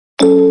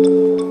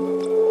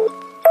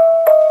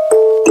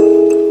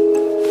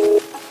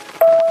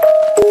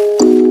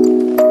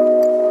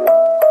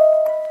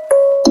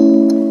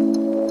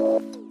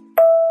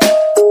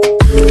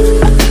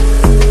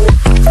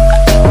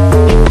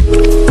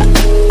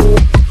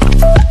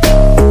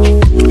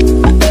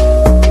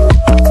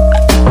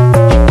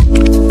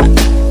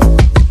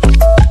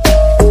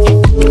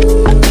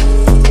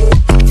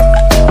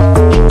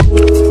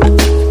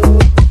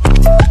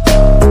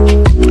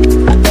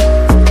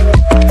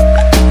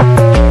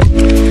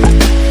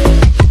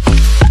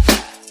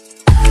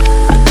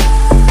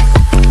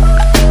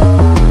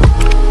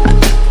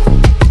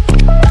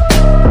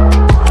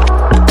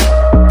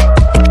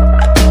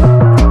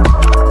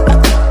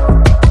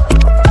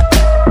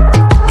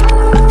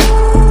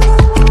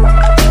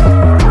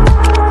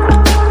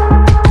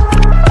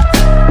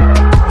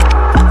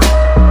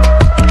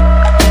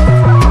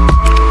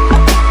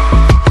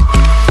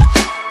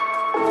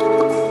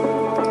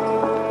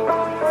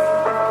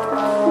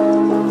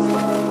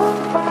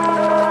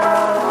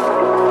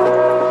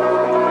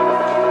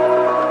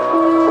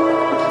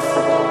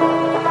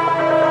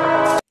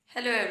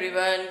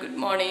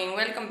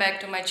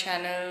My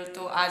channel.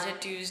 तो आज है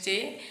Tuesday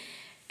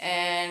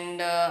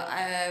and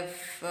I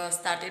have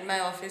started my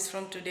office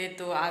from today.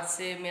 तो आज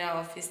से मेरा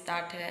ऑफिस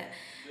स्टार्ट है।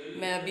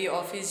 मैं अभी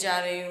ऑफिस जा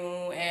रही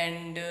हूँ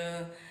एंड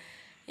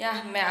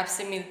मैं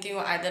आपसे मिलती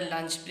हूँ आइदर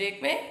लंच ब्रेक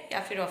में या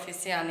फिर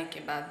ऑफिस से आने के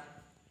बाद।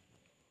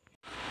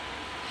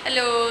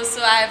 Hello,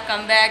 so I have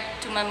come back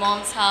to my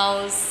mom's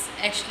house.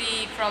 Actually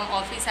from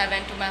office I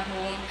went to my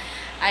home.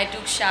 I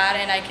took shower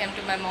and I came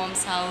to my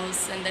mom's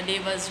house and the day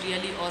was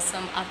really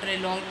awesome. After a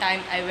long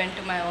time I went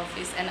to my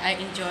office and I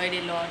enjoyed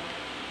a lot.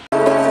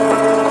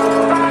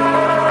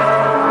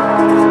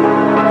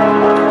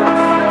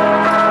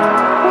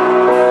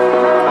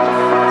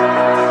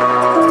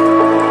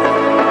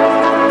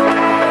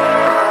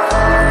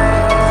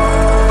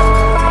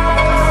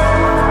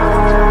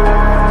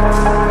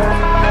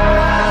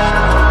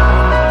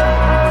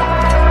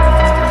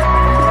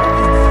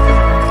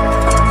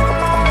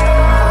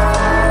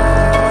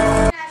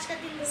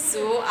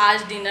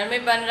 आज dinner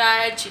में बन रहा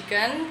है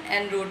chicken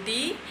and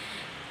roti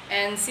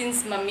and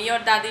since mummy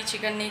और दादी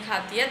chicken नहीं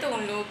खाती है तो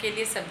उन लोगों के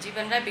लिए सब्जी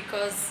बन रहा है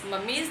because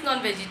mummy is non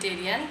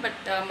vegetarian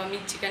but mummy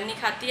chicken नहीं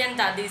खाती है एंड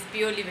दादी इज़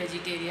प्योरली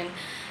वेजिटेरियन।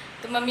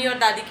 तो मम्मी और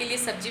दादी के लिए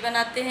सब्जी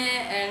बनाते हैं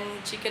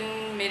एंड चिकन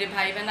मेरे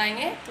भाई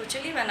बनाएंगे। तो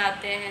चलिए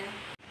बनाते हैं।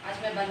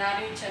 आज मैं बना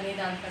रही हूँ चने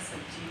दाल का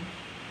सब्जी।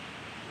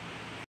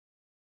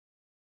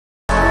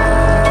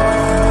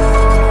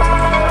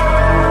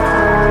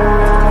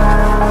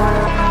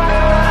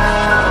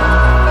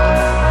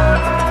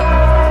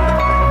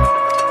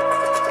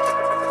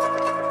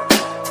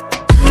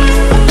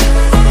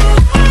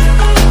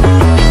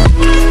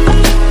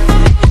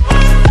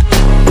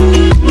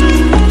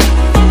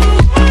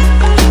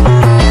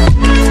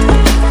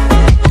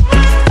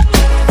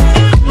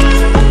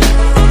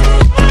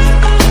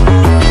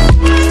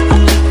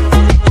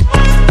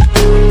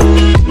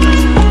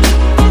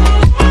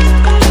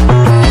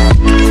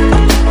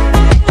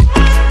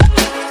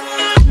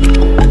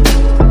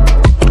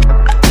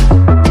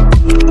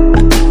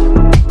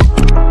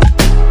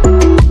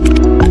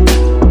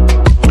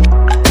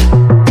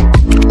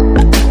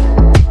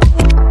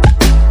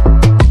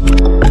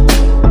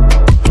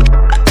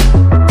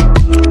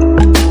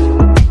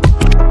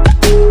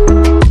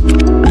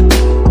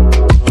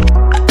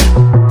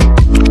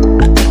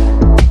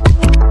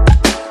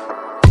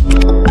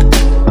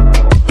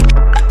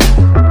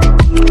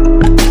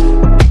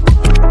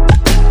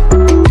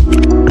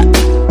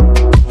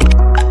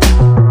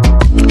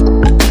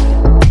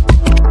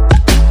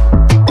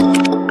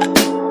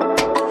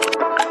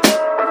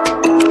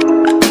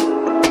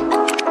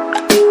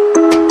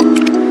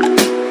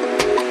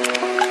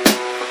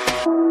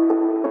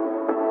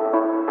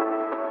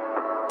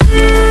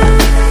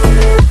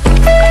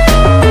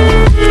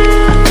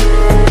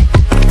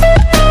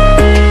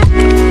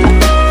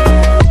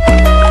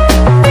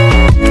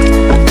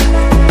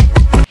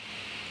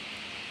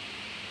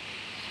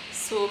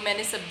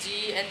 मैंने सब्जी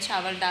एंड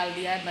चावल डाल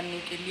दिया है बनने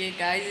के लिए।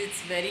 Guys it's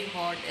very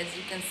hot as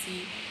you can see.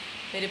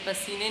 मेरे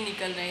पसीने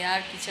निकल रहे हैं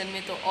यार। किचन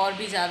में तो और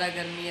भी ज़्यादा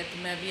गर्मी है।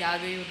 तो मैं अभी आ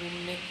गई हूँ रूम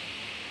में।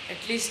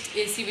 At least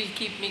AC will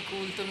keep me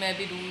cool. तो मैं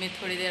अभी रूम में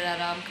थोड़ी देर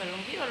आराम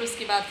करूँगी और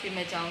उसके बाद फिर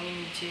मैं जाऊँगी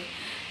नीचे।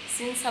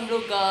 सिंस हम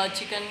लोग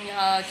चिकन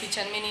यहाँ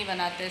किचन में नहीं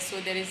बनाते so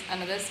there is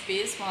another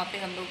space. वहाँ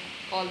पर हम लोग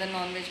ऑल द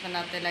नॉन वेज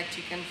बनाते हैं लाइक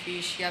चिकन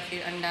फिश या फिर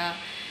अंडा।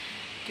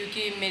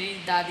 क्योंकि मेरी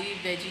दादी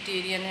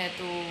वेजिटेरियन है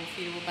तो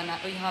फिर वो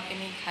यहाँ पे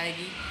नहीं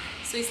खाएगी।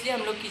 सो इसलिए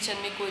हम लोग किचन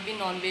में कोई भी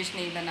नॉन वेज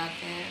नहीं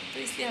बनाते हैं। तो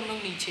इसलिए हम लोग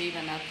नीचे ही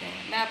बनाते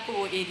हैं। मैं आपको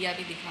वो एरिया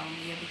भी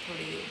दिखाऊंगी अभी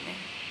थोड़ी देर में।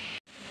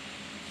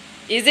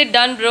 Is it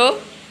done bro?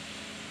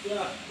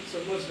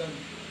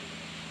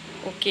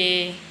 Okay,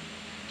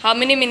 how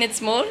many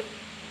minutes more?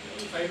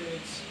 5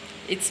 minutes.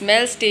 It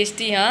smells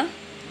tasty हाँ।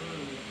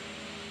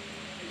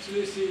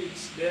 Actually, see,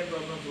 it's their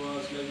problem for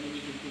us. Like we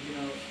need to cook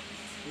in our.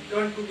 We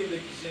can't cook in the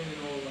kitchen, you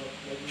know,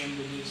 like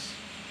non-veggies.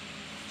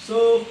 So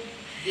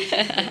this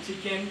is the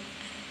chicken.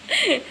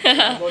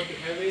 About to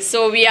have it.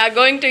 So we are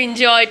going to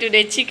enjoy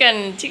today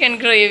chicken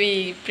gravy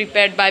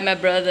prepared by my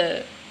brother.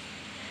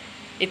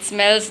 It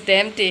smells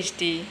damn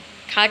tasty.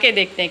 खा के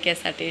देखते हैं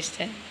कैसा test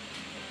है।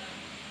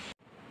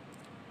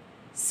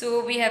 So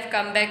we have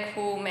come back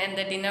home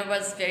and the dinner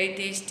was very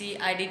tasty.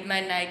 I did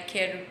my night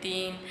care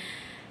routine.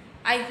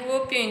 I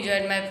hope you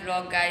enjoyed my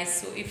vlog guys.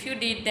 So if you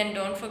did then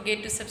don't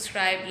forget to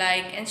subscribe,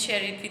 like and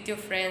share it with your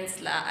friends.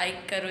 Like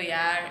karo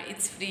yaar,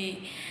 it's free.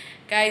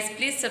 Guys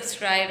please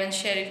subscribe and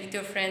share it with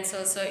your friends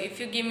also.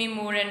 If you give me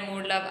more and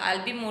more love,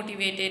 I'll be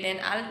motivated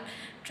and I'll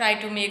try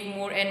to make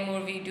more and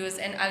more videos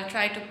and I'll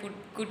try to put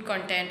good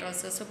content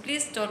also. So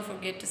please don't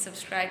forget to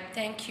subscribe.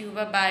 Thank you.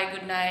 Bye bye.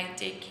 Good night.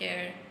 Take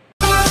care.